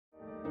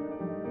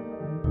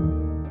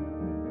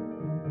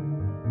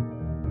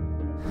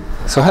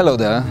So hello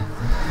there,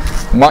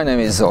 my name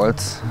is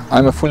Zolt.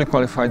 I'm a fully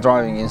qualified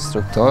driving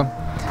instructor.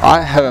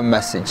 I have a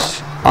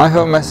message. I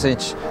have a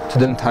message to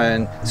the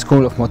entire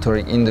School of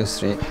Motoring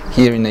industry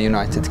here in the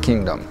United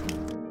Kingdom.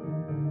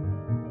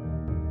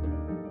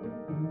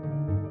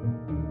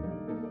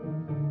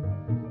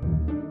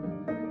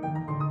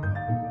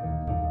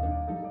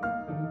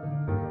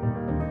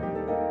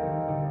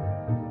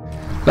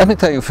 Let me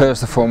tell you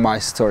first of all my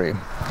story.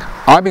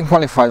 I've been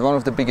qualified one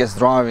of the biggest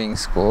driving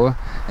school,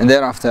 and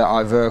thereafter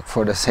I worked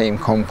for the same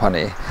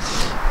company.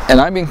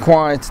 And I've been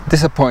quite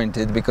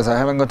disappointed because I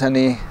haven't got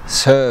any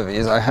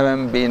service, I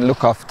haven't been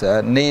looked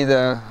after,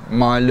 neither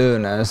my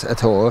learners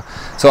at all.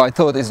 So I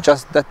thought it's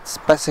just that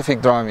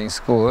specific driving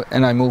school,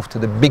 and I moved to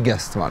the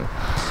biggest one.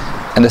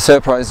 And the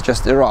surprise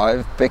just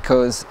arrived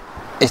because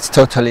it's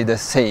totally the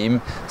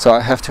same. So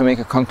I have to make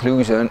a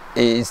conclusion,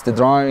 is the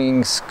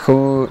driving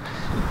school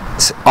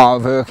are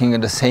working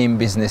on the same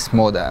business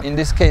model. In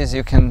this case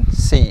you can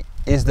see,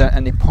 is there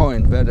any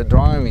point where the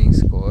driving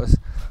schools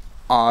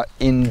are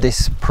in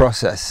this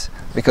process,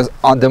 because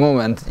at the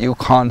moment you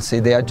can't see,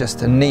 they are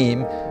just a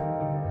name.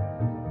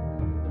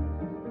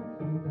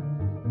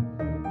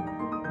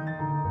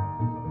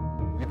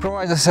 We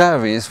provide a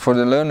service for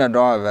the learner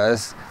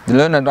drivers. The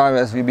learner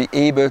drivers will be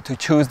able to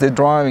choose the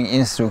driving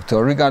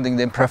instructor regarding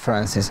their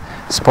preferences,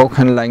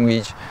 spoken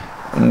language,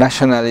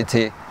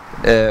 nationality,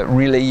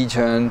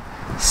 religion,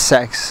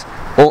 sex,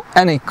 or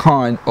any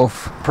kind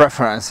of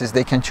preferences.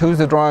 They can choose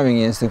the driving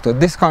instructor.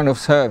 This kind of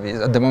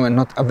service at the moment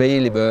not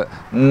available,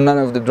 none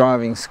of the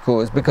driving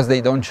schools, because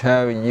they don't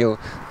share with you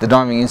the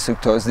driving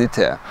instructor's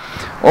detail.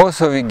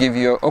 Also, we give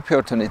you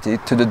opportunity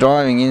to the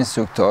driving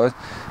instructors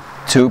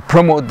to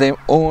promote their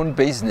own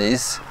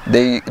business.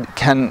 They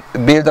can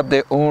build up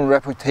their own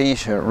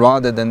reputation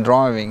rather than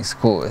driving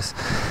schools.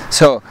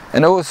 So,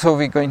 and also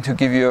we're going to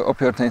give you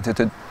opportunity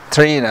to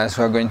trainers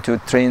who are going to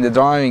train the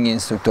driving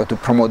instructor to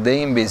promote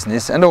their own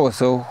business, and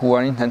also who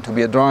are intended to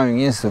be a driving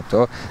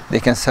instructor, they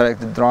can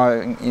select the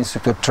driving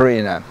instructor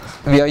trainer.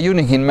 We are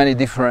unique in many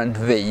different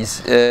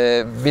ways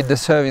with the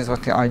service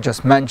what I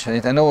just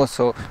mentioned, and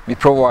also we're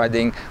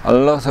providing a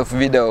lot of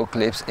video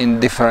clips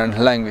in different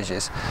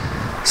languages.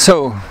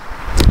 So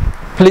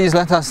please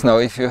let us know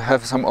if you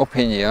have some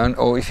opinion,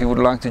 or if you would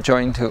like to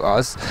join to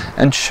us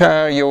and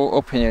share your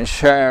opinion,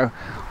 share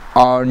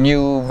our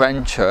new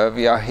venture.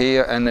 We are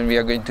here, and then we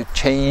are going to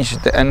change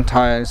the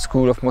entire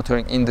School of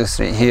Motoring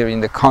industry here in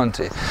the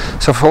country.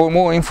 So for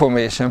more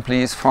information,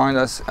 please find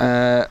us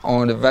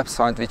on the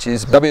website, which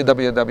is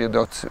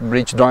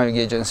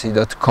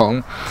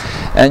www.bridgedrivingagency.com,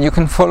 and you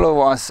can follow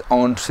us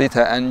on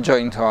Twitter and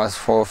join to us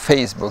for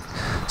Facebook.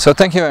 So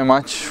thank you very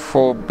much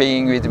for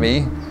being with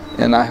me,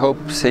 and I hope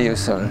to see you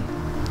soon.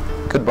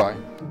 Goodbye.